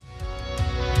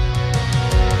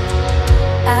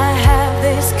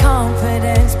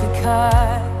confidence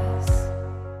because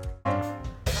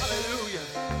hallelujah,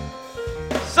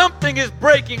 something is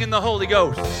breaking in the Holy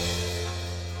Ghost.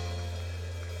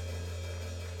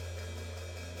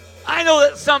 I know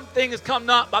that some things come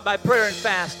not by prayer and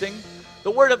fasting.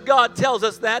 The Word of God tells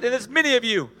us that, and there's many of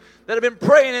you that have been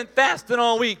praying and fasting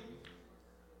all week.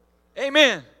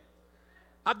 Amen.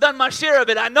 I've done my share of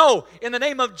it. I know in the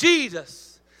name of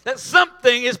Jesus that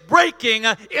something is breaking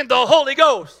in the Holy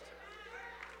Ghost.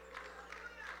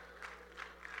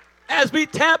 As we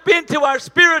tap into our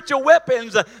spiritual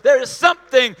weapons, there is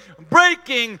something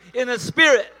breaking in the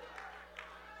Spirit.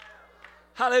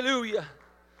 Hallelujah.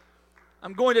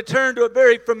 I'm going to turn to a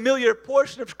very familiar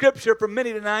portion of Scripture for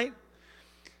many tonight.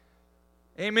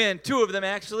 Amen. Two of them,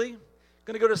 actually. I'm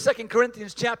going to go to 2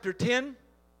 Corinthians chapter 10.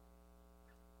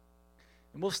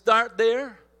 And we'll start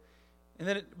there. And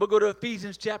then we'll go to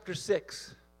Ephesians chapter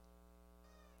 6.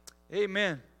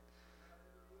 Amen.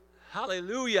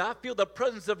 Hallelujah. I feel the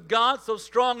presence of God so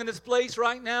strong in this place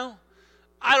right now.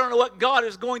 I don't know what God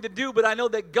is going to do, but I know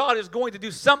that God is going to do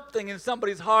something in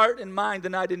somebody's heart and mind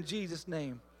tonight in Jesus'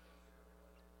 name.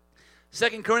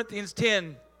 2 Corinthians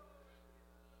 10.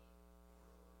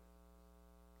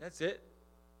 That's it.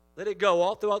 Let it go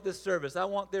all throughout this service. I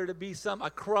want there to be a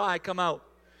cry come out.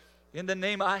 In the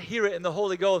name, I hear it in the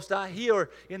Holy Ghost. I hear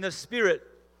in the Spirit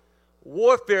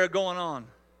warfare going on.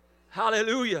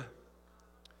 Hallelujah.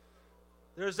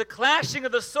 There's a clashing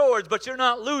of the swords, but you're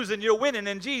not losing. You're winning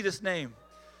in Jesus' name.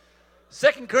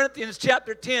 2 Corinthians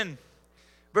chapter 10,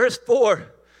 verse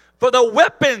 4. For the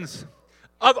weapons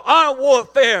of our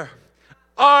warfare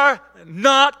are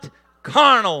not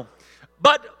carnal,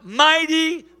 but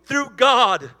mighty through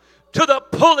God to the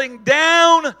pulling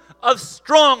down of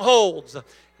strongholds,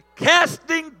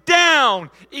 casting down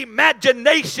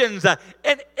imaginations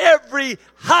and every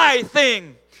high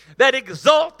thing that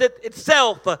exalteth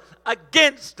itself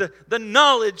against the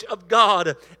knowledge of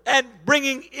God, and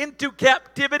bringing into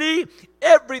captivity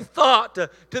every thought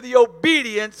to the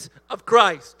obedience of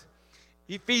Christ.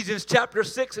 Ephesians chapter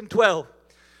 6 and 12.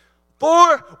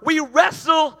 For we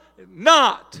wrestle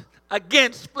not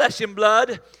against flesh and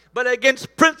blood, but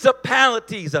against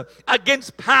principalities,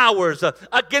 against powers,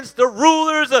 against the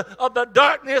rulers of the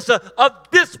darkness of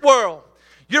this world.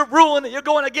 You're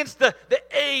going against the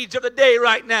age of the day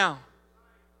right now.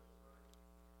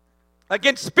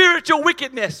 Against spiritual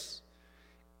wickedness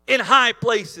in high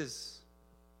places.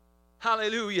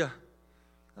 Hallelujah.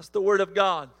 That's the word of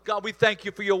God. God, we thank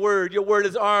you for your word. Your word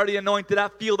is already anointed. I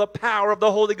feel the power of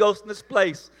the Holy Ghost in this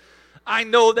place. I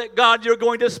know that, God, you're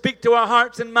going to speak to our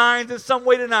hearts and minds in some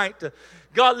way tonight.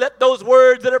 God, let those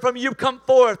words that are from you come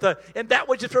forth. And that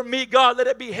which is from me, God, let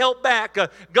it be held back.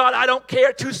 God, I don't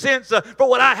care 2 cents for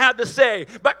what I have to say.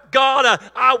 But, God,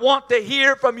 I want to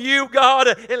hear from you, God.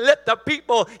 And let the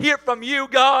people hear from you,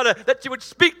 God, that you would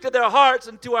speak to their hearts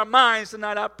and to our minds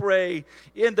tonight, I pray.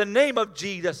 In the name of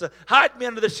Jesus, hide me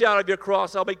under the shadow of your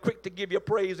cross. I'll be quick to give you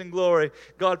praise and glory,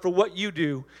 God, for what you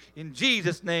do. In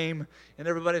Jesus' name. And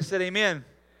everybody said amen.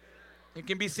 You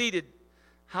can be seated.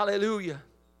 Hallelujah.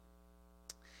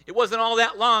 It wasn't all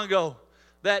that long ago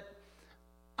that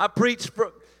I preached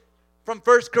from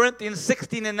 1 Corinthians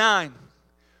 16 and 9.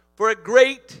 For a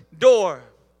great door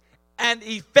and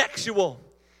effectual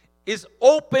is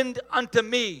opened unto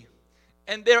me,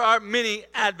 and there are many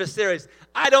adversaries.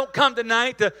 I don't come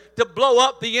tonight to blow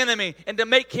up the enemy and to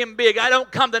make him big. I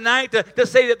don't come tonight to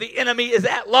say that the enemy is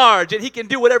at large and he can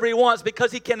do whatever he wants,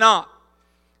 because he cannot.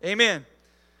 Amen.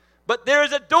 But there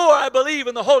is a door, I believe,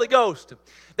 in the Holy Ghost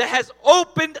that has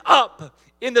opened up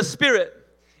in the Spirit.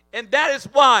 And that is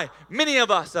why many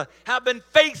of us have been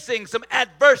facing some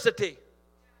adversity.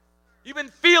 You've been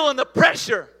feeling the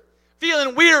pressure,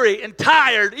 feeling weary and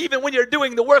tired, even when you're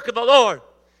doing the work of the Lord.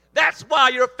 That's why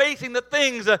you're facing the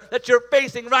things that you're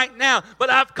facing right now. But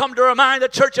I've come to remind the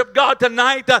church of God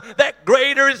tonight that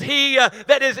greater is He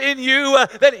that is in you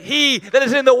than he that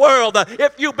is in the world.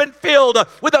 If you've been filled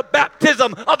with the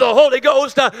baptism of the Holy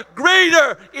Ghost,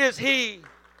 greater is He.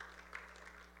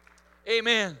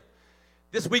 Amen.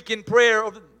 This week in prayer,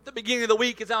 over the beginning of the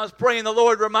week, as I was praying, the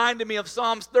Lord reminded me of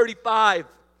Psalms 35.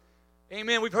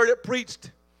 Amen. We've heard it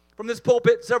preached from this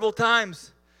pulpit several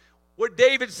times, where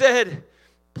David said,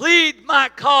 "Plead my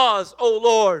cause, O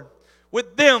Lord,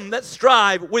 with them that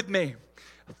strive with me.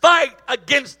 Fight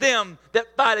against them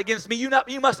that fight against me."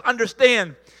 You must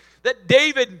understand that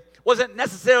David wasn't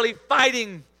necessarily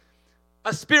fighting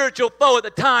a spiritual foe at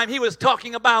the time. He was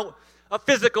talking about a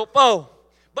physical foe.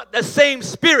 But the same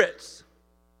spirits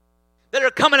that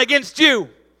are coming against you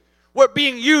were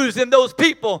being used in those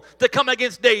people to come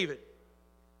against David.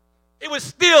 It was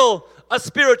still a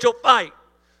spiritual fight.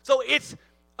 So it's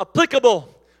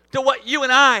applicable to what you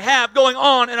and I have going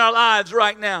on in our lives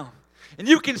right now. And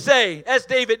you can say, as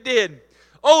David did,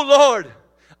 "Oh Lord,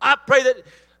 I pray that,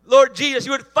 Lord Jesus,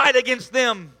 you would fight against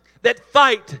them that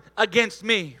fight against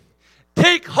me.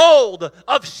 Take hold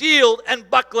of shield and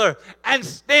buckler and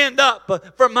stand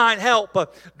up for mine help.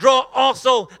 Draw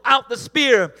also out the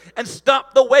spear and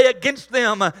stop the way against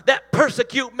them that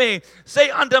persecute me. Say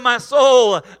unto my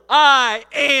soul, I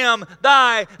am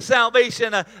thy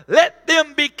salvation. Let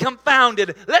them be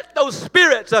confounded. Let those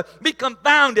spirits be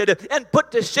confounded and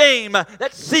put to shame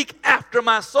that seek after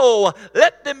my soul.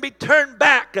 Let them be turned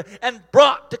back and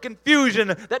brought to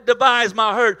confusion that devise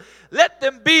my hurt. Let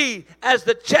them be as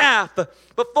the chaff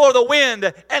before the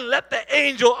wind, and let the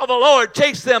angel of the Lord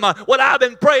chase them." What I've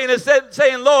been praying is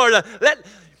saying, Lord,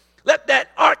 let that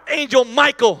archangel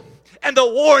Michael and the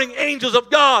warring angels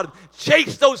of God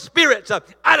chase those spirits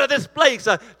out of this place.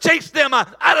 Chase them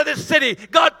out of this city.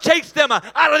 God, chase them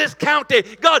out of this county.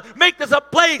 God, make this a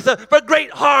place for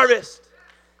great harvest.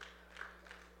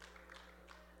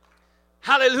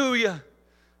 Hallelujah.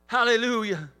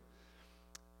 Hallelujah.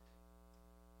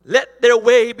 Let their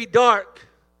way be dark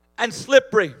and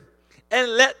slippery,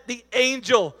 and let the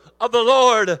angel of the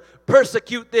Lord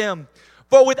persecute them.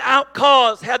 For without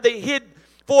cause have they hid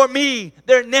for me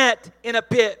their net in a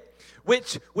pit,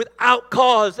 which without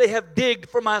cause they have digged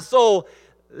for my soul.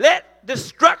 Let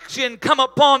destruction come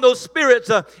upon those spirits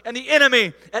and the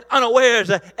enemy at unawares,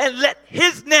 and let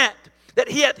his net that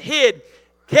he hath hid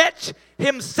catch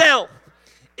himself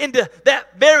into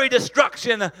that very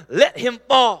destruction. Let him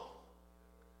fall.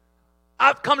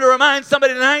 I've come to remind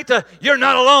somebody tonight, you're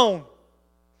not alone.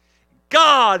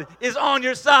 God is on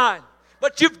your side.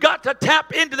 But you've got to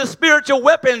tap into the spiritual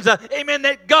weapons, amen,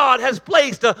 that God has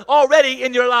placed already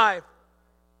in your life.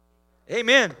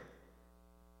 Amen.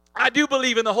 I do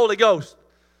believe in the Holy Ghost,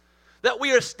 that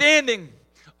we are standing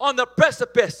on the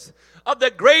precipice of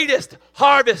the greatest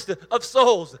harvest of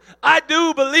souls. I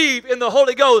do believe in the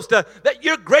Holy Ghost, that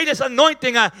your greatest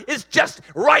anointing is just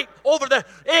right over the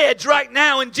edge right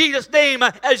now in Jesus' name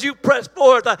as you press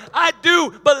forth. I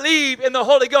do believe in the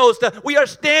Holy Ghost. We are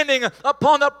standing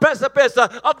upon the precipice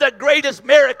of the greatest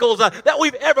miracles that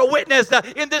we've ever witnessed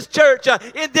in this church,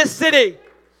 in this city.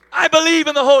 I believe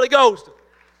in the Holy Ghost.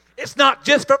 It's not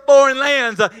just for foreign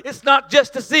lands. It's not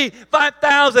just to see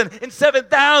 5,000 and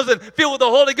 7,000 filled with the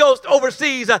Holy Ghost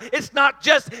overseas. It's not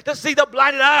just to see the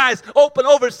blinded eyes open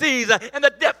overseas and the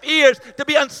deaf ears to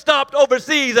be unstopped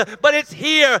overseas. But it's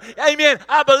here. Amen.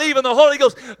 I believe in the Holy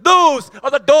Ghost. Those are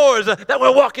the doors that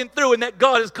we're walking through and that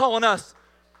God is calling us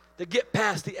to get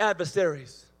past the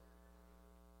adversaries.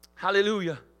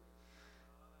 Hallelujah.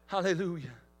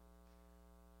 Hallelujah.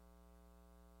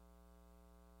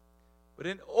 But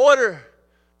in order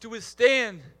to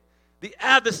withstand the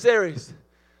adversaries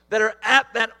that are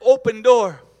at that open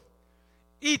door,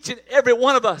 each and every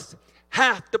one of us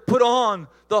have to put on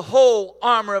the whole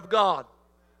armor of God.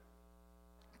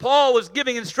 Paul was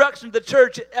giving instruction to the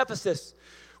church at Ephesus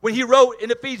when he wrote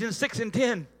in Ephesians 6 and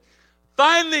 10,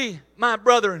 "Finally, my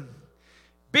brethren,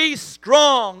 be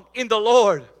strong in the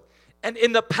Lord and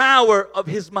in the power of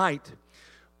his might.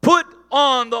 Put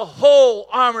on the whole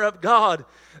armor of God,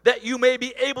 that you may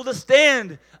be able to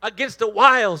stand against the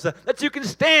wiles, that you can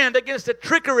stand against the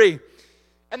trickery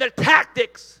and the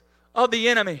tactics of the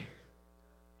enemy.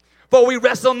 For we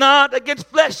wrestle not against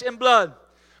flesh and blood,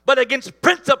 but against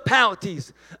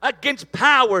principalities, against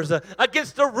powers,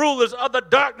 against the rulers of the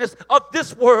darkness of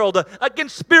this world,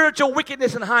 against spiritual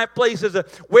wickedness in high places.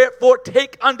 Wherefore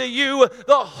take unto you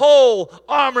the whole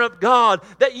armor of God,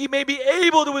 that ye may be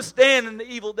able to withstand in the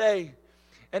evil day.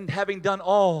 And having done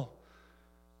all,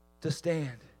 to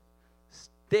stand.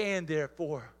 Stand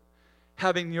therefore,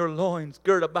 having your loins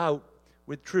girt about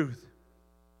with truth."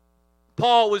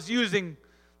 Paul was using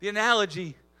the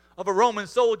analogy of a Roman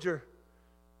soldier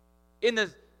in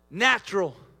the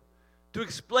natural to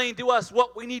explain to us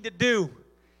what we need to do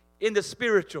in the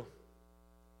spiritual.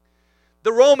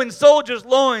 The Roman soldiers'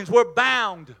 loins were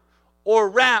bound or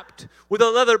wrapped with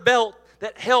a leather belt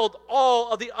that held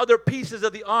all of the other pieces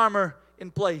of the armor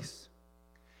in place.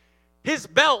 His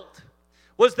belt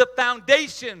was the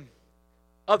foundation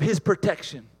of his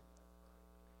protection.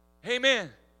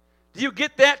 Amen. Do you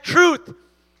get that? Truth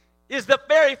is the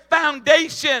very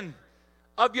foundation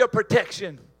of your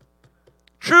protection.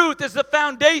 Truth is the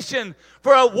foundation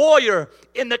for a warrior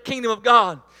in the kingdom of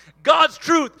God. God's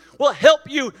truth will help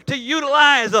you to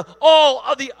utilize all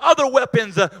of the other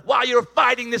weapons while you're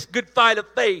fighting this good fight of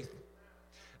faith.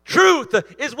 Truth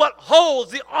is what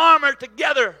holds the armor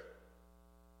together.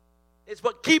 It's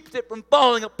what keeps it from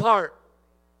falling apart.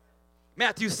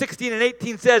 Matthew 16 and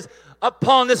 18 says,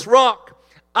 "Upon this rock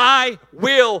I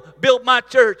will build my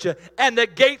church, and the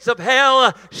gates of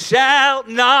hell shall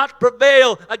not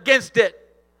prevail against it.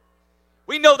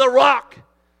 We know the rock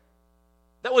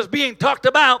that was being talked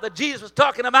about, that Jesus was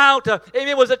talking about,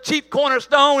 it was a chief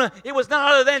cornerstone. It was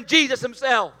none other than Jesus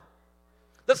himself.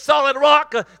 The solid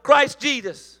rock, Christ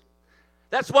Jesus.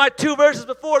 That's why 2 verses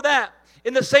before that,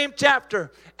 in the same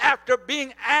chapter, after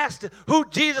being asked who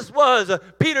Jesus was,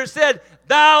 Peter said,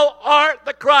 "Thou art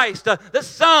the Christ, the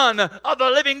Son of the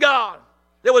living God."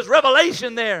 There was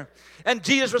revelation there. And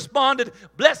Jesus responded,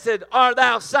 "Blessed art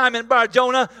thou, Simon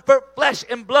Bar-Jonah, for flesh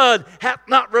and blood hath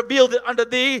not revealed it unto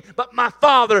thee, but my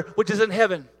Father which is in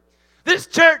heaven." This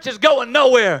church is going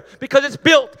nowhere because it's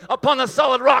built upon the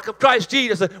solid rock of Christ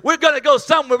Jesus. We're going to go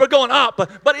somewhere. We're going up,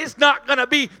 but it's not going to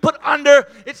be put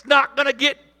under. It's not going to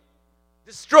get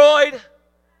destroyed.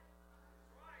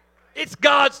 It's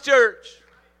God's church.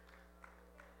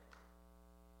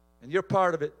 And you're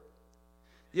part of it.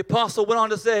 The apostle went on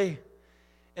to say,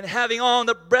 "And having on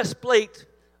the breastplate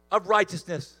of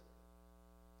righteousness."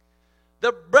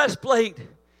 The breastplate,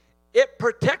 it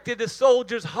protected the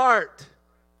soldier's heart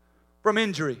from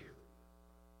injury.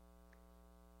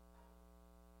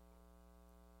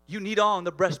 You need on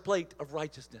the breastplate of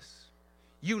righteousness.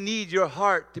 You need your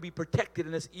heart to be protected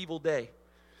in this evil day.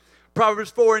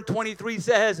 Proverbs 4:23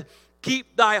 says,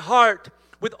 "Keep thy heart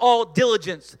with all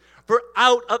diligence, for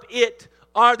out of it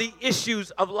are the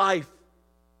issues of life."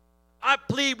 I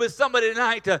plead with somebody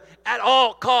tonight to, at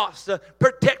all costs,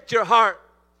 protect your heart.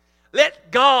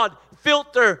 Let God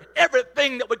filter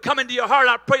everything that would come into your heart.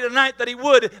 I pray tonight that He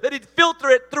would, that He'd filter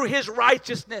it through His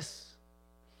righteousness.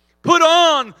 Put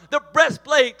on the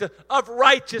breastplate of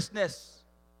righteousness.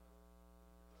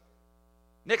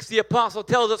 Next, the apostle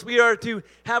tells us we are to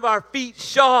have our feet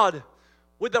shod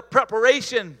with the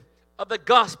preparation of the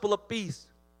gospel of peace.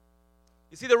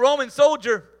 You see, the Roman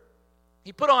soldier,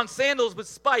 he put on sandals with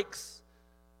spikes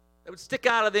that would stick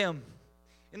out of them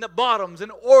in the bottoms in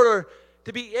order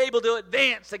to be able to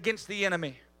advance against the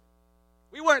enemy.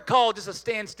 We weren't called just to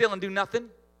stand still and do nothing.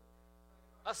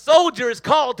 A soldier is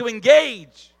called to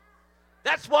engage.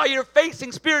 That's why you're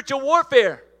facing spiritual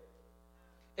warfare.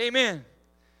 Amen.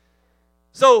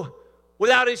 So,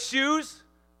 without his shoes,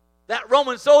 that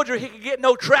Roman soldier, he could get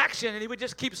no traction and he would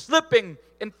just keep slipping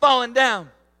and falling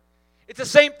down. It's the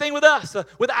same thing with us.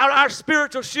 Without our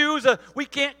spiritual shoes, we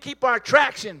can't keep our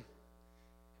traction.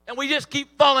 And we just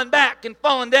keep falling back and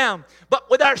falling down. But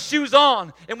with our shoes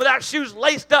on and with our shoes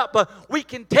laced up, we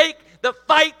can take the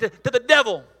fight to the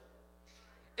devil.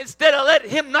 Instead of letting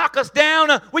him knock us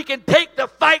down, we can take the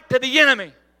fight to the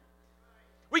enemy.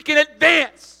 We can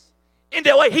advance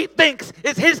into what he thinks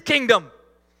is his kingdom.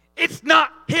 It's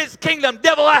not his kingdom.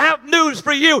 Devil, I have news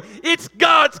for you. It's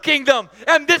God's kingdom.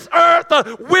 And this earth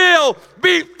will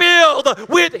be filled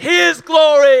with his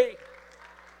glory.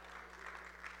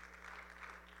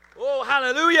 Oh,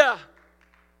 hallelujah.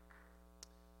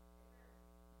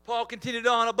 Paul continued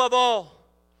on, "Above all,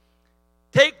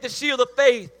 take the shield of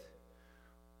faith,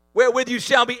 wherewith you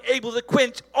shall be able to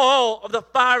quench all of the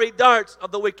fiery darts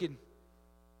of the wicked."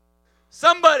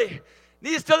 Somebody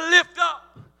needs to lift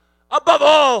up, above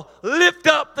all, lift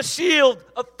up the shield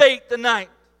of faith tonight.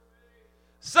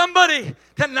 Somebody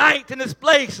tonight in this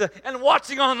place and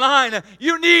watching online,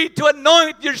 you need to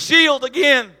anoint your shield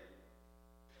again.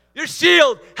 Your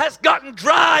shield has gotten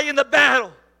dry in the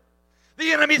battle.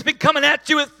 The enemy's been coming at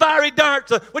you with fiery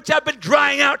darts, which have been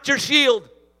drying out your shield.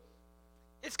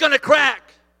 It's going to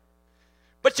crack.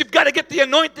 But you've got to get the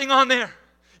anointing on there.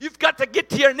 You've got to get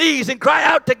to your knees and cry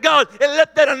out to God and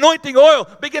let that anointing oil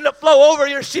begin to flow over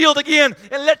your shield again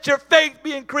and let your faith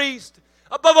be increased.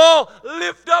 Above all,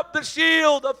 lift up the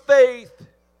shield of faith.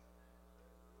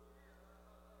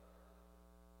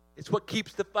 It's what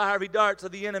keeps the fiery darts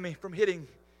of the enemy from hitting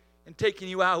and taking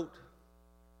you out.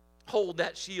 Hold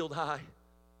that shield high.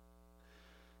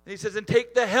 And he says, "And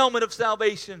take the helmet of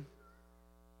salvation."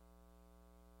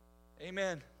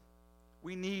 Amen.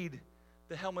 We need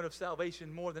the helmet of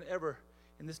salvation more than ever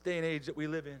in this day and age that we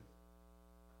live in.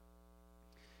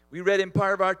 We read in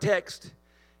part of our text,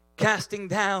 "Casting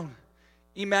down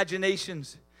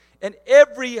imaginations and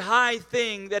every high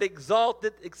thing that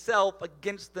exalteth itself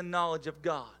against the knowledge of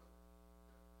God,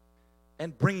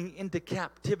 and bringing into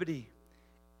captivity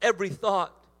every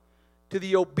thought to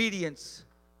the obedience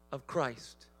of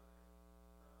Christ."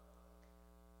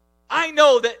 I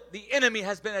know that the enemy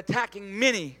has been attacking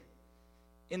many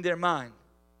in their mind.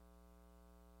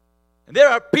 And there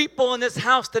are people in this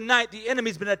house tonight, the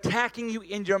enemy's been attacking you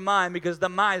in your mind because the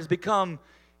mind has become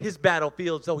his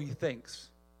battlefield, so he thinks.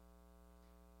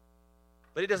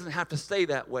 But it doesn't have to stay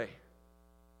that way.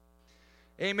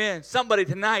 Amen. Somebody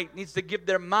tonight needs to give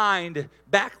their mind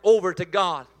back over to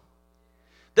God.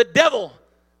 The devil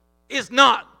is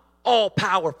not all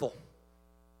powerful.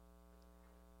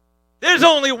 There's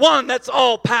only one that's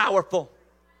all powerful.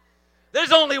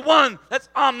 There's only one that's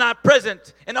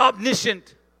omnipresent and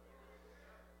omniscient.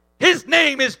 His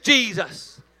name is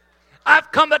Jesus.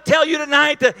 I've come to tell you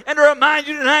tonight and to remind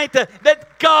you tonight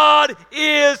that God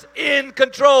is in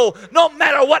control. No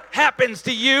matter what happens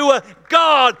to you,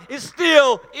 God is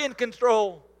still in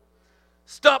control.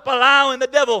 Stop allowing the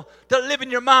devil to live in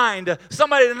your mind.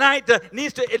 Somebody tonight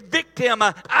needs to evict him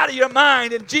out of your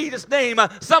mind in Jesus' name.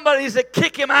 Somebody needs to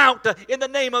kick him out in the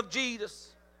name of Jesus.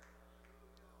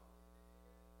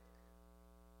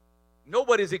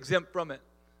 Nobody's exempt from it.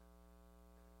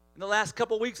 In the last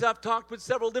couple of weeks, I've talked with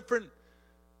several different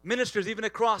ministers, even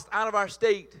across out of our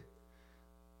state,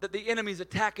 that the enemy's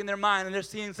attacking their mind, and they're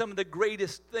seeing some of the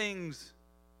greatest things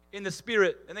in the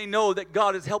spirit, and they know that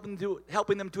God is helping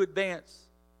them to advance.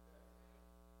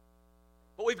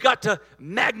 But we've got to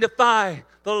magnify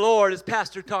the Lord, as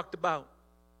Pastor talked about.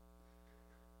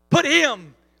 Put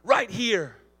him right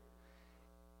here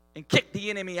and kick the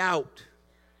enemy out.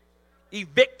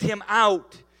 Evict him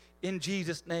out in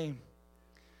Jesus' name.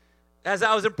 As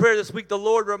I was in prayer this week, the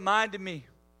Lord reminded me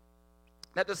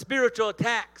that the spiritual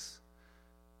attacks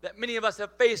that many of us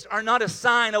have faced are not a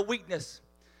sign of weakness,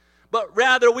 but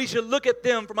rather we should look at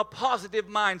them from a positive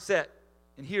mindset.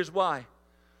 And here's why.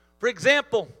 For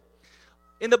example,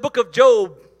 in the book of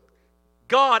Job,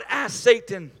 God asked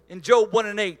Satan in Job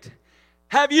 1:8,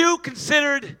 "Have you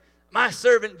considered my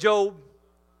servant Job?"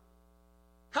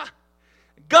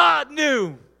 God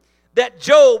knew that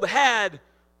Job had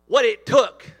what it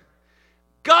took.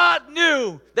 God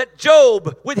knew that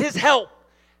Job, with his help,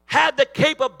 had the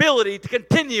capability to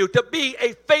continue to be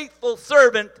a faithful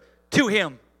servant to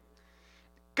him.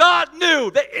 God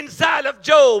knew that inside of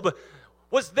Job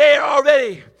was there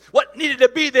already what needed to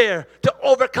be there to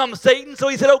overcome Satan. So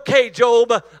he said, "Okay,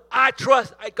 Job,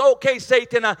 okay,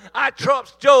 Satan, I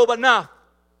trust Job enough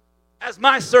as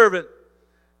my servant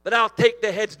that I'll take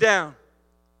the heads down."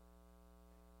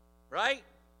 Right?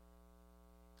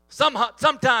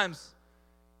 Sometimes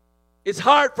it's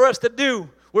hard for us to do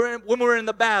when we're in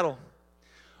the battle.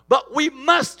 But we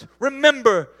must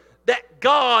remember that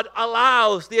God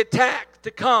allows the attack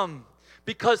to come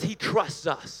because he trusts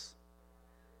us.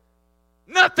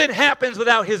 Nothing happens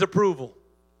without his approval.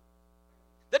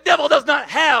 The devil does not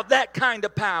have that kind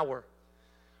of power.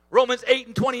 Romans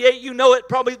 8:28, you know it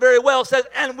probably very well, says,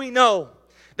 "And we know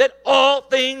that all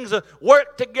things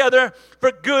work together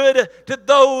for good to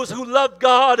those who love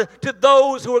God, to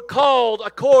those who are called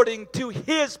according to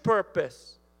his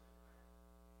purpose."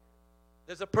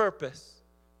 There's a purpose.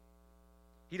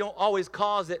 He don't always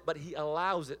cause it, but he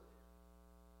allows it.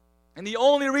 And the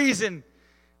only reason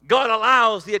God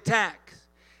allows the attacks,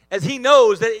 as he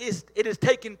knows that it is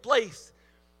taking place,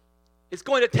 it's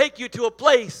going to take you to a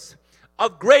place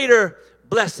of greater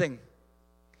blessing.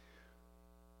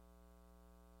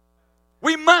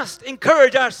 We must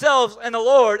encourage ourselves in the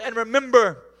Lord and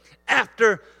remember,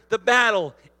 after the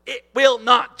battle, it will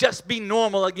not just be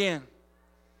normal again.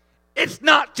 It's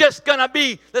not just going to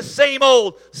be the same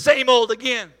old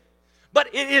again.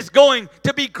 But it is going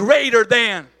to be greater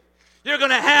than. You're going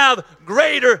to have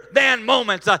greater than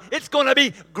moments. It's going to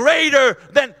be greater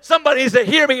than, somebody needs to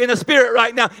hear me in the spirit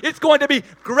right now. It's going to be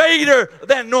greater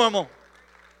than normal.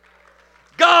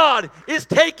 God is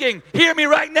taking, hear me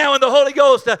right now in the Holy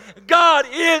Ghost, God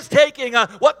is taking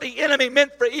what the enemy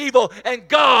meant for evil, and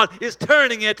God is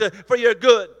turning it for your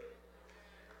good.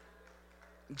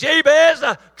 Jabez,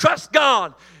 trust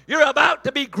God. You're about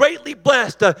to be greatly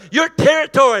blessed. Your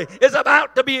territory is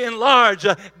about to be enlarged.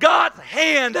 God's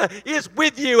hand is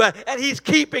with you, and he's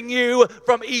keeping you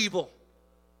from evil.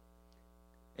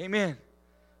 Amen.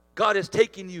 God is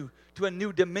taking you to a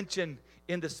new dimension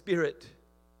in the spirit.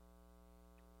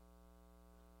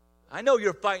 I know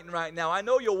you're fighting right now. I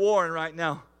know you're warring right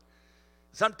now.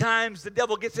 Sometimes the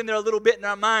devil gets in there a little bit in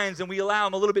our minds, and we allow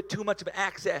him a little bit too much of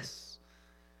access.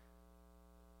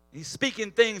 He's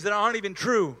speaking things that aren't even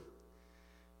true,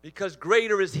 because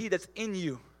greater is he that's in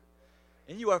you.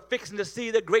 And you are fixing to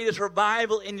see the greatest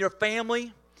revival in your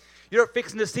family. You're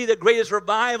fixing to see the greatest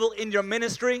revival in your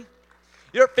ministry.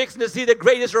 You're fixing to see the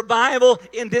greatest revival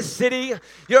in this city.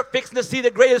 You're fixing to see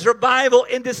the greatest revival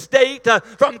in this state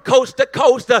from coast to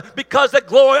coast because the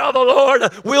glory of the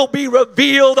Lord will be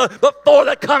revealed before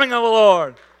the coming of the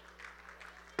Lord.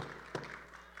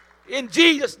 In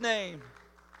Jesus' name.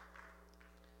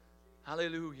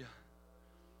 Hallelujah.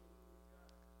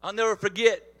 I'll never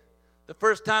forget the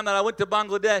first time that I went to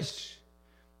Bangladesh.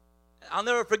 I'll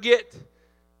never forget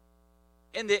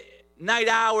in the night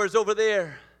hours over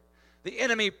there, the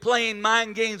enemy playing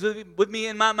mind games with me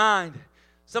in my mind.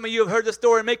 Some of you have heard the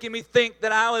story, making me think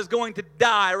that I was going to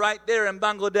die right there in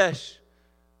Bangladesh.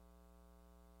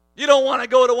 You don't want to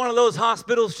go to one of those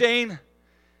hospitals, Shane.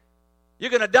 You're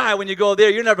going to die when you go there.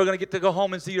 You're never going to get to go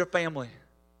home and see your family.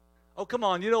 Oh, come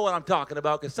on, you know what I'm talking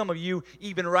about, because some of you,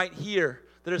 even right here,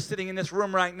 that are sitting in this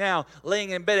room right now,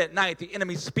 laying in bed at night, the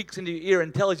enemy speaks into your ear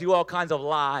and tells you all kinds of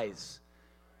lies.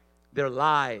 They're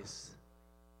lies.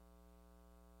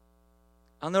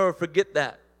 I'll never forget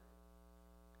that.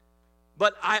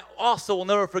 But I also will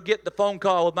never forget the phone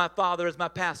call with my father as my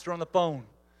pastor on the phone,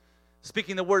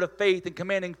 speaking the word of faith and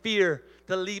commanding fear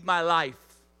to leave my life.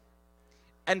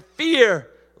 And fear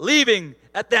leaving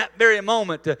at that very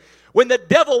moment. When the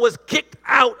devil was kicked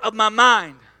out of my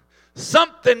mind,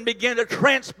 something began to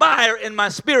transpire in my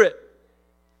spirit.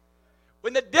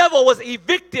 When the devil was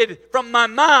evicted from my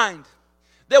mind,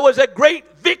 there was a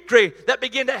great victory that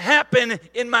began to happen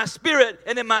in my spirit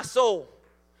and in my soul.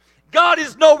 God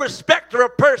is no respecter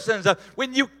of persons.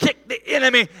 When you kick the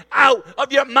enemy out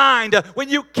of your mind, when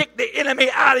you kick the enemy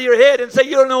out of your head and say,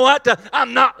 you don't know what,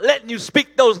 I'm not letting you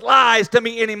speak those lies to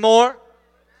me anymore.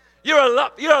 You're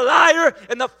a liar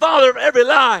and the father of every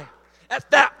lie. At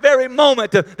that very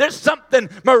moment, there's something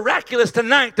miraculous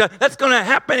tonight that's going to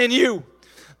happen in you.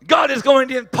 God is going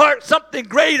to impart something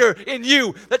greater in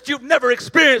you that you've never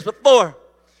experienced before.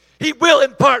 He will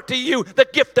impart to you the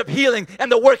gift of healing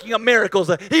and the working of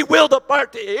miracles. He will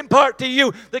impart to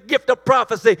you the gift of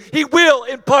prophecy. He will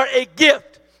impart a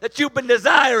gift that you've been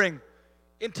desiring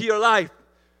into your life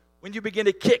when you begin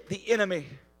to kick the enemy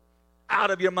out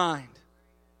of your mind.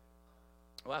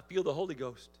 Oh, I feel the Holy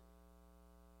Ghost.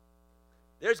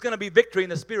 There's going to be victory in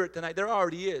the Spirit tonight. There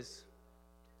already is.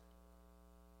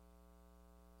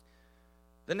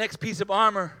 The next piece of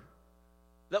armor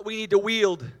that we need to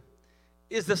wield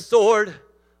is the sword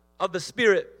of the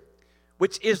Spirit,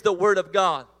 which is the Word of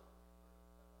God.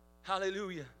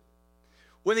 Hallelujah.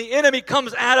 When the enemy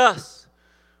comes at us,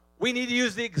 we need to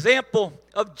use the example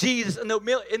of Jesus in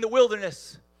the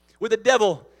wilderness with the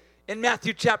devil in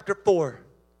Matthew chapter 4.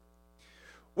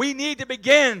 We need to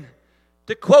begin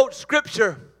to quote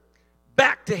Scripture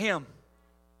back to him.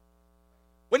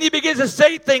 When he begins to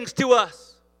say things to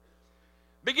us,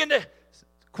 begin to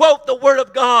quote the Word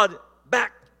of God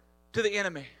back to the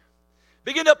enemy.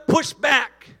 Begin to push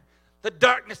back the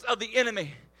darkness of the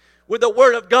enemy with the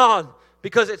Word of God,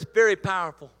 because it's very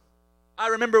powerful. I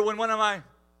remember when one of my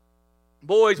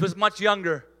boys was much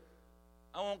younger.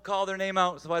 I won't call their name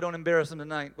out so I don't embarrass them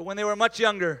tonight. But when they were much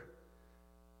younger,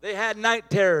 they had night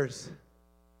terrors.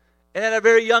 And at a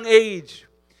very young age,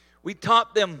 we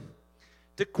taught them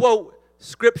to quote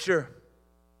Scripture.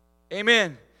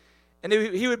 Amen. And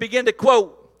he would begin to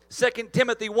quote 2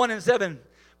 Timothy 1:7.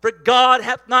 For God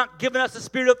hath not given us a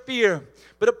spirit of fear,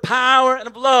 but of power and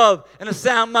of love and a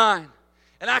sound mind.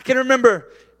 And I can remember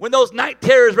when those night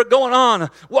terrors were going on,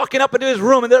 walking up into his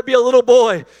room, and there'd be a little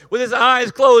boy with his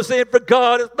eyes closed saying, for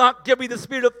God hath not given me the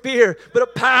spirit of fear, but a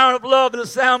power of love and a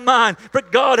sound mind. For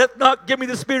God hath not given me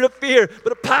the spirit of fear,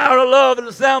 but a power of love and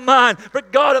a sound mind. For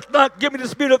God hath not given me the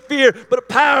spirit of fear, but a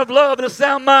power of love and a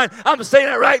sound mind. I'm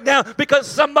saying it right now because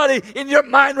somebody in your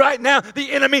mind right now,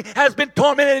 the enemy has been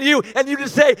tormenting you, and you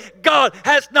just say, God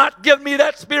has not given me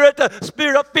that spirit, the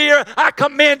spirit of fear. I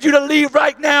command you to leave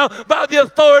right now by the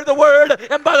authority of the Word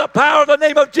and by the power of the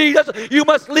name of Jesus. You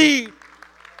must leave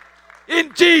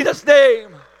in Jesus'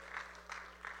 name.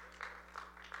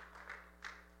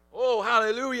 Oh,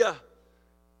 hallelujah.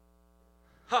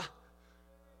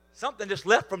 Something just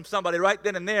left from somebody right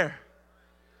then and there.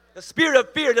 The spirit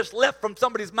of fear just left from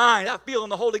somebody's mind. I feel in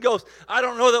the Holy Ghost. I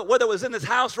don't know whether it was in this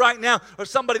house right now or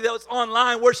somebody that was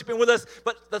online worshiping with us,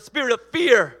 but the spirit of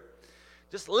fear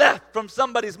just left from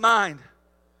somebody's mind.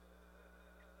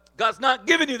 God's not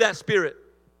giving you that spirit.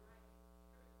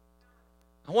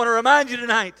 I want to remind you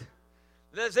tonight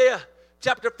that Isaiah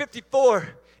chapter 54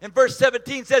 and verse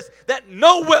 17 says that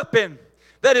no weapon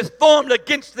that is formed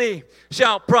against thee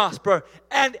shall prosper,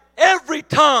 and every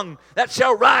tongue that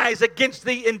shall rise against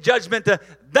thee in judgment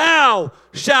thou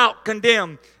shalt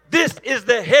condemn. This is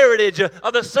the heritage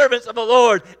of the servants of the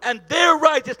Lord, and their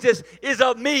righteousness is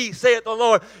of me, saith the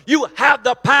Lord. You have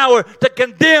the power to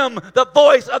condemn the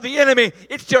voice of the enemy.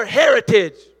 It's your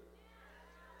heritage.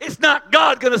 It's not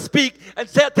God going to speak and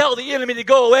tell the enemy to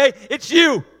go away. It's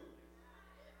you.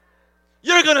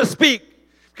 You're going to speak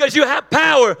because you have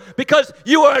power, because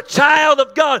you are a child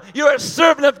of God. You're a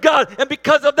servant of God, and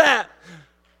because of that,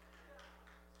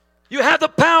 you have the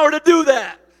power to do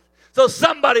that. So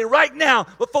somebody right now,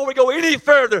 before we go any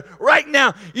further, right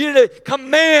now, you need to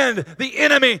command the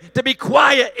enemy to be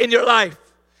quiet in your life.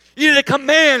 You need to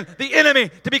command the enemy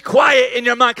to be quiet in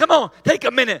your mind. Come on, take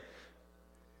a minute.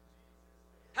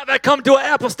 Have I come to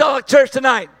an apostolic church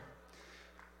tonight?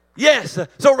 Yes.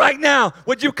 So right now,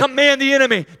 would you command the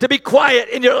enemy to be quiet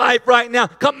in your life right now?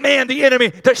 Command the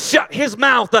enemy to shut his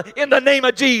mouth in the name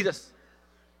of Jesus.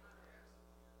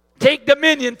 Take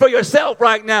dominion for yourself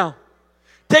right now.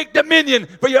 Take dominion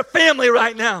for your family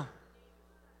right now.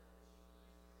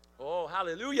 Oh,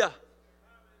 hallelujah.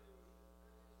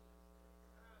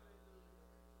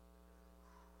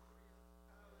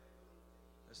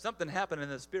 There's something happening in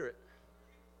the spirit.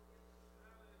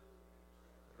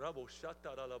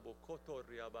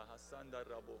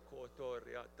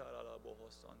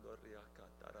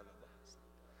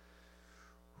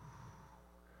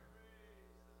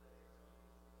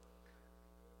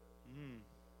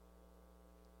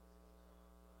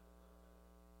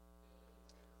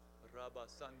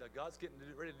 God's getting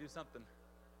ready to do something.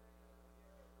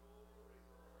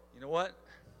 You know what?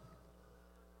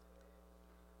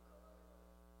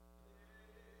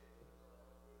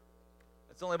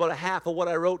 It's only about a half of what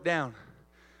I wrote down.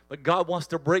 But God wants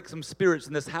to break some spirits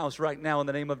in this house right now in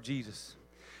the name of Jesus.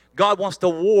 God wants to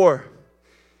war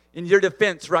in your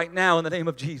defense right now in the name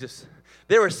of Jesus.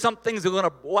 There are some things that are going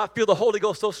to, I feel the Holy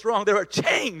Ghost so strong. There are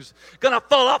chains going to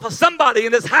fall off of somebody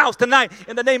in this house tonight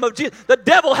in the name of Jesus. The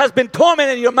devil has been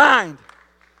tormenting your mind.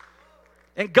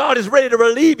 And God is ready to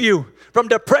relieve you from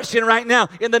depression right now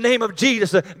in the name of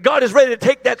Jesus. God is ready to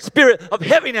take that spirit of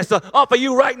heaviness off of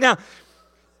you right now.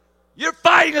 You're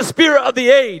fighting the spirit of the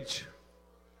age.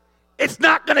 It's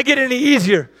not going to get any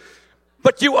easier.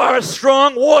 But you are a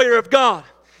strong warrior of God.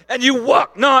 And you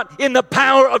walk not in the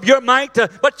power of your might,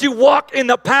 but you walk in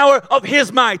the power of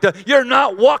His might. You're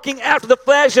not walking after the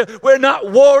flesh. We're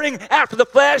not warring after the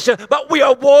flesh, but we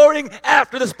are warring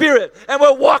after the Spirit. And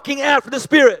we're walking after the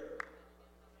Spirit.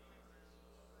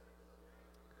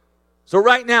 So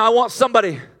right now, I want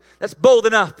somebody that's bold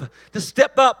enough to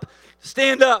step up,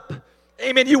 stand up.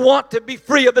 Amen. You want to be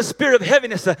free of the spirit of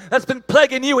heaviness that's been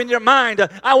plaguing you in your mind.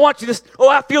 I want you to,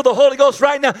 I feel the Holy Ghost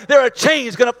right now. There are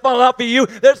chains going to fall off of you.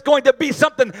 There's going to be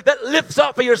something that lifts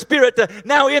off of your spirit.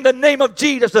 Now in the name of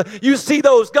Jesus, you see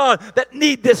those, God, that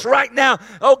need this right now.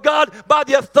 Oh God, by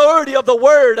the authority of the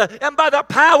word and by the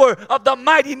power of the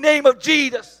mighty name of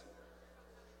Jesus.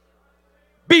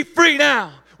 Be free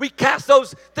now. We cast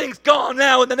those things gone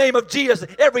now in the name of Jesus.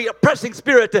 Every oppressing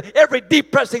spirit, every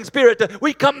depressing spirit,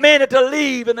 we command it to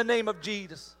leave in the name of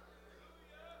Jesus.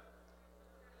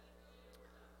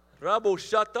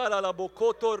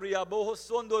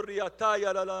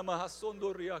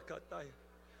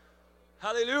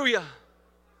 Hallelujah.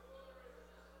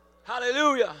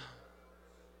 Hallelujah.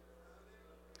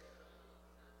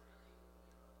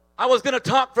 I was going to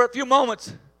talk for a few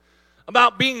moments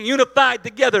about being unified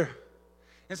together.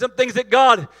 And some things that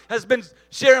God has been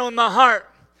sharing with my heart.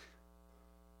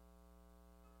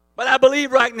 But I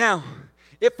believe right now,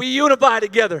 if we unify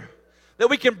together, that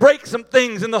we can break some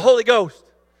things in the Holy Ghost.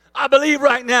 I believe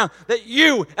right now that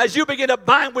you, as you begin to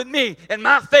bind with me and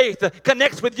my faith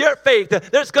connects with your faith,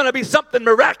 there's going to be something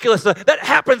miraculous that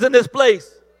happens in this place.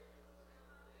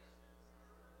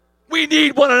 We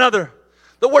need one another.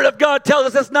 The Word of God tells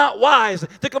us it's not wise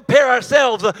to compare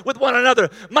ourselves with one another.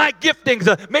 My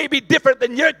giftings may be different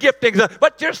than your giftings,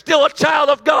 but you're still a child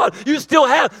of God. You still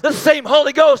have the same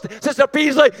Holy Ghost, Sister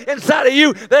Peasley, inside of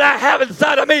you that I have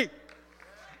inside of me.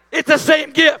 It's the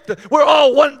same gift. We're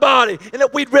all one body. And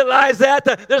if we'd realize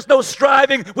that, there's no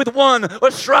striving with one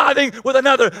or striving with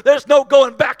another. There's no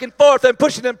going back and forth and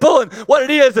pushing and pulling. What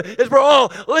it is we're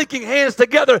all linking hands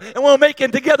together and we're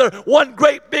making together one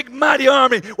great big mighty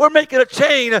army. We're making a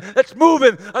chain that's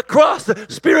moving across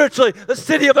spiritually the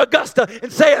city of Augusta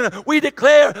and saying, we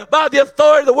declare by the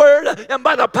authority of the word and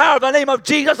by the power of the name of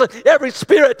Jesus, every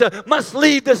spirit must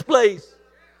leave this place.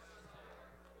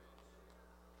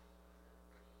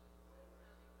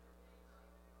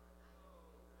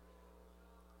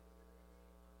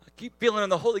 Keep feeling in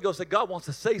the Holy Ghost that God wants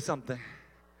to say something.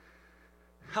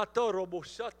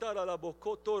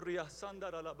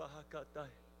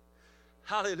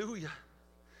 Hallelujah.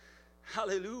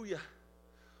 Hallelujah.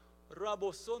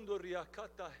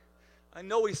 I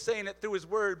know He's saying it through His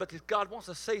word, but God wants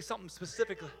to say something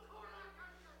specifically.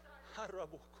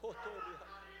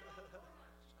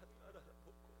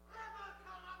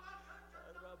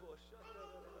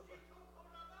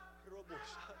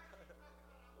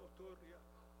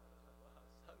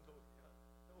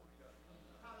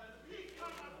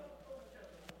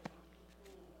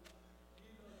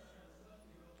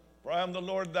 I am the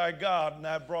Lord thy God, and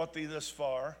I have brought thee this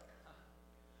far.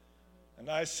 And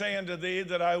I say unto thee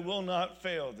that I will not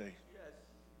fail thee.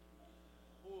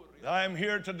 That I am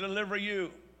here to deliver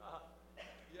you.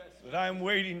 That I am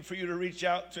waiting for you to reach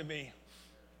out to me.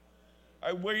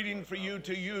 I'm waiting for you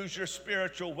to use your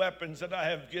spiritual weapons that I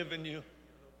have given you.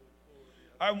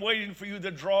 I'm waiting for you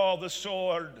to draw the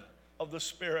sword of the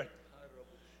Spirit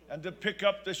and to pick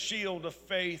up the shield of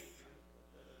faith.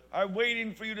 I'm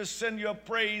waiting for you to send your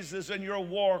praises and your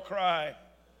war cry.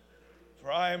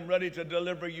 For I am ready to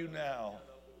deliver you now.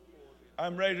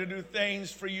 I'm ready to do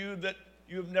things for you that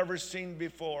you've never seen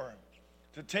before.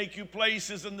 To take you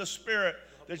places in the Spirit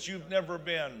that you've never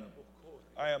been.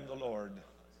 I am the Lord.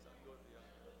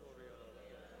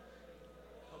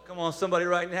 Oh, come on, somebody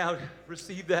right now,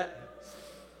 receive that.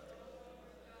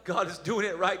 God is doing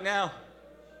it right now.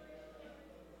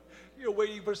 You're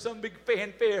waiting for some big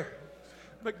fanfare.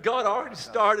 But God already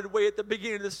started way at the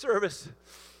beginning of the service.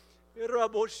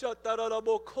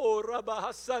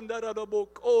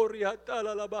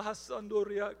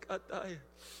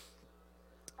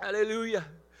 Hallelujah.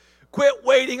 Quit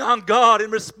waiting on God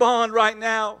and respond right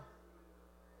now.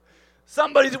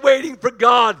 Somebody's waiting for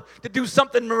God to do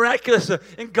something miraculous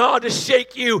and God to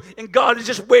shake you, and God is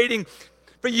just waiting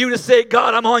for you to say,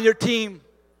 God, I'm on your team.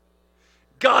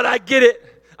 God, I get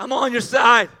it. I'm on your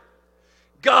side.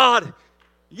 God,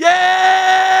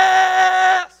 yes!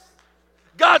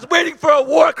 God's waiting for a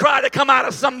war cry to come out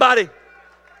of somebody.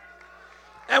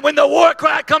 And when the war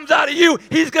cry comes out of you,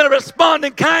 He's going to respond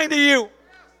in kind to you.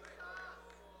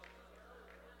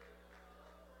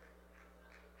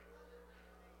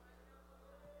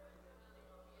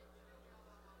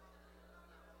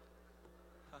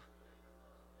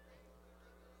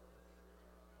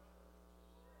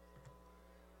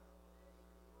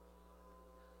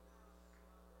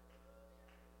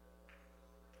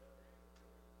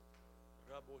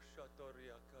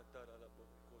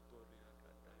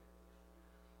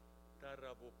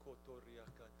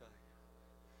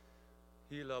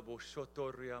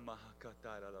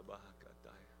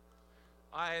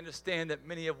 I understand that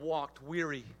many have walked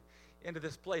weary into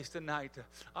this place tonight.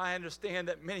 I understand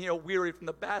that many are weary from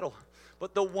the battle,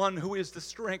 but the one who is the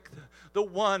strength, the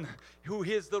one who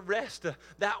is the rest,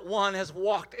 that one has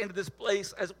walked into this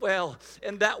place as well,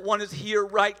 and that one is here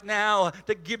right now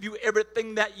to give you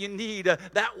everything that you need.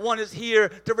 That one is here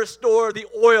to restore the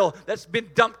oil that's been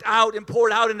dumped out and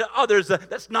poured out into others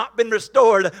that's not been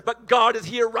restored, but God is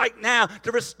here right now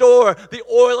to restore the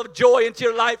oil of joy into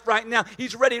your life right now.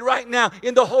 He's ready right now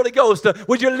in the Holy Ghost.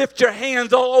 Would you lift your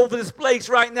hands all over this place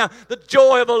right now? The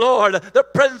joy of the Lord, the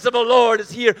presence of the Lord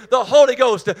is here. The Holy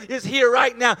Ghost is here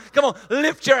right now. Come on,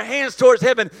 lift your hands towards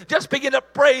heaven. Just begin to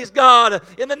praise God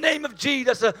in the name of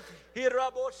Jesus. The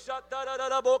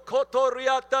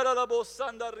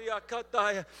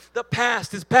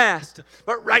past is past,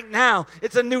 but right now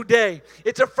it's a new day.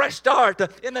 It's a fresh start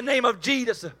in the name of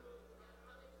Jesus.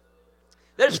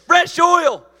 There's fresh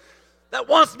oil that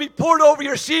wants to be poured over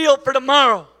your shield for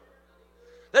tomorrow.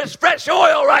 There's fresh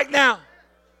oil right now.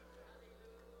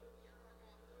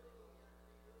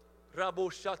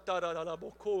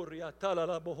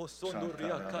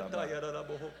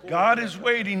 God is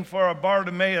waiting for a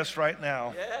Bartimaeus right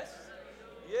now. Yes.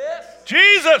 Yes.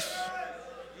 Jesus,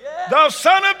 Yes. thou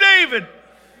son of David,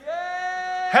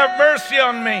 Yes. have mercy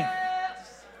on me.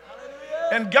 Yes. Hallelujah.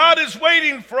 And God is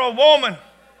waiting for a woman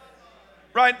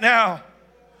right now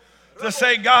to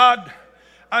say, God,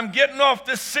 I'm getting off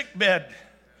this sick bed.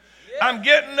 I'm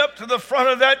getting up to the front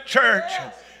of that church.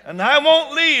 And I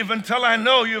won't leave until I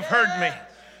know you've heard me.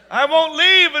 I won't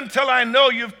leave until I know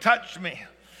you've touched me.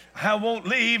 I won't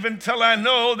leave until I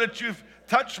know that you've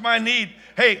touched my need.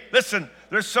 Hey, listen,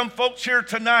 there's some folks here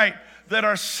tonight that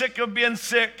are sick of being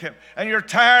sick, and you're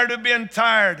tired of being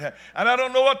tired. And I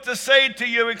don't know what to say to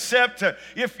you except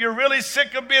if you're really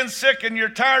sick of being sick and you're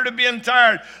tired of being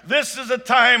tired, this is a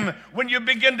time when you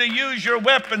begin to use your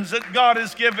weapons that God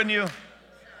has given you.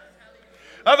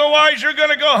 Otherwise, you're going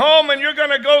to go home and you're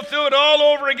going to go through it all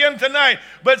over again tonight.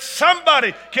 But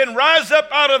somebody can rise up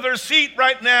out of their seat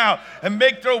right now and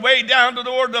make their way down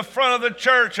toward the front of the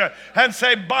church and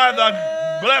say, by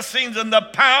the blessings and the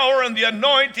power and the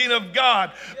anointing of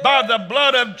God, by the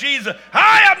blood of Jesus,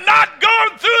 I am not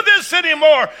going through this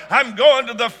anymore. I'm going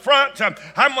to the front.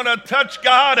 I'm going to touch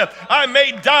God. I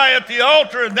may die at the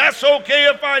altar, and that's okay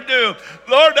if I do.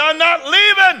 Lord, I'm not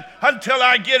leaving until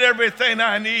I get everything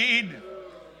I need.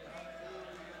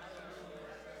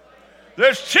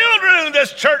 There's children in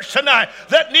this church tonight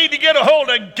that need to get a hold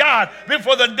of God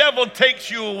before the devil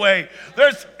takes you away.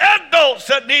 There's adults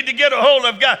that need to get a hold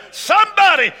of God.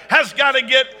 Somebody has got to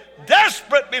get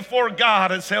desperate before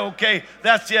God and say, okay,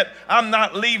 that's it. I'm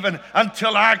not leaving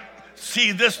until I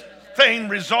see this thing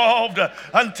resolved,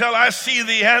 until I see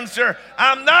the answer.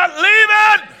 I'm not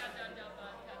leaving.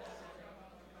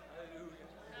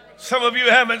 Some of you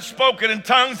haven't spoken in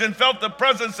tongues and felt the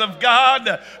presence of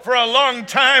God for a long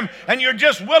time, and you're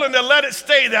just willing to let it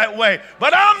stay that way.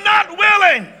 But I'm not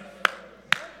willing.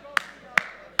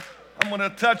 I'm going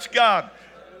to touch God.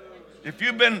 If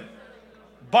you've been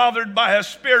bothered by a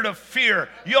spirit of fear,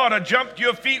 you ought to jump to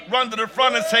your feet, run to the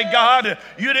front and say, God,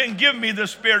 you didn't give me the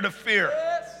spirit of fear.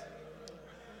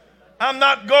 I'm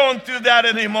not going through that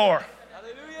anymore.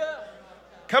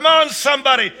 Come on,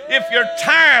 somebody. If you're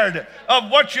tired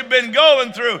of what you've been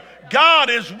going through, God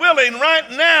is willing right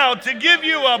now to give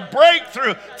you a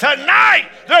breakthrough. Tonight,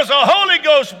 there's a Holy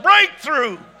Ghost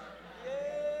breakthrough.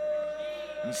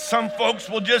 And some folks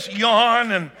will just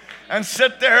yawn and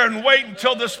sit there and wait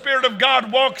until the Spirit of God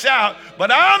walks out.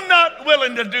 But I'm not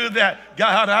willing to do that.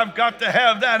 God, I've got to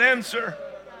have that answer.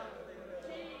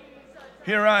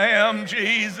 Here I am,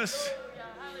 Jesus.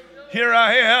 Here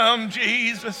I am,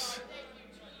 Jesus.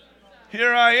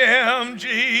 Here I am,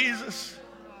 Jesus.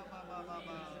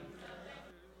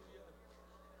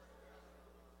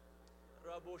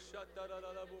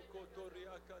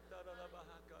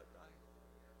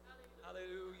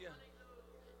 Hallelujah.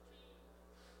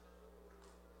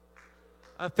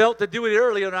 I felt to do it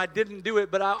earlier and I didn't do it,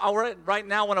 but I right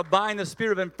now want to bind the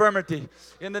spirit of infirmity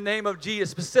in the name of Jesus,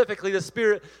 specifically the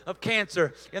spirit of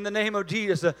cancer in the name of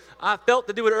Jesus. I felt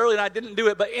to do it earlier and I didn't do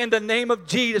it, but in the name of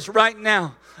Jesus right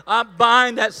now, I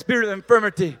bind that spirit of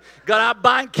infirmity. God, I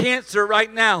bind cancer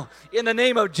right now in the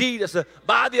name of Jesus.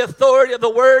 By the authority of the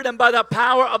word and by the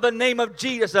power of the name of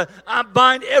Jesus, I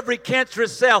bind every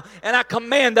cancerous cell and I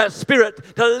command that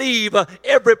spirit to leave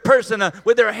every person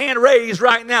with their hand raised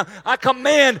right now. I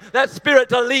command that spirit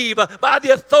to leave by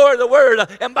the authority of the word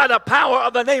and by the power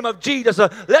of the name of Jesus.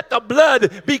 Let the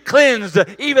blood be cleansed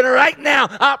even right now.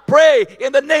 I pray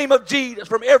in the name of Jesus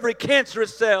from every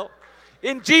cancerous cell.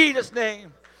 In Jesus'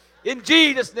 name. In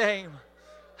Jesus' name.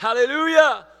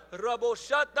 Hallelujah.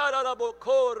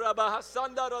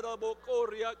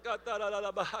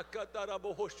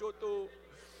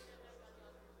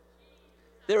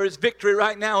 There is victory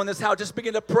right now in this house. Just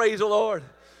begin to praise the Lord.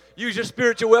 Use your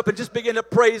spiritual weapon. Just begin to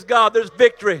praise God. There's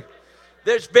victory.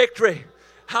 There's victory.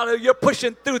 Hallelujah. You're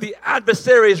pushing through the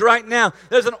adversaries right now.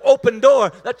 There's an open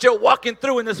door that you're walking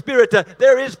through in the Spirit.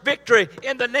 There is victory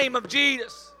in the name of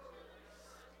Jesus.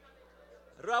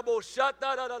 I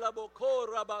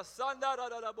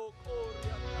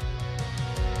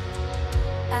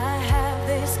have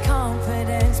this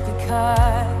confidence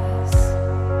because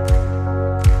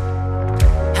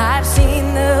I've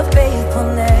seen the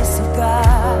faithfulness of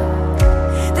God.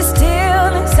 The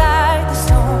still inside the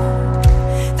storm,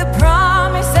 the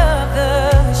promise of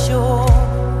the shore.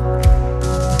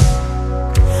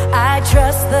 I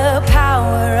trust the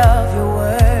power of your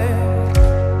word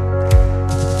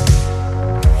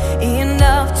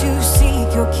enough to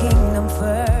seek your kingdom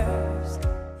first.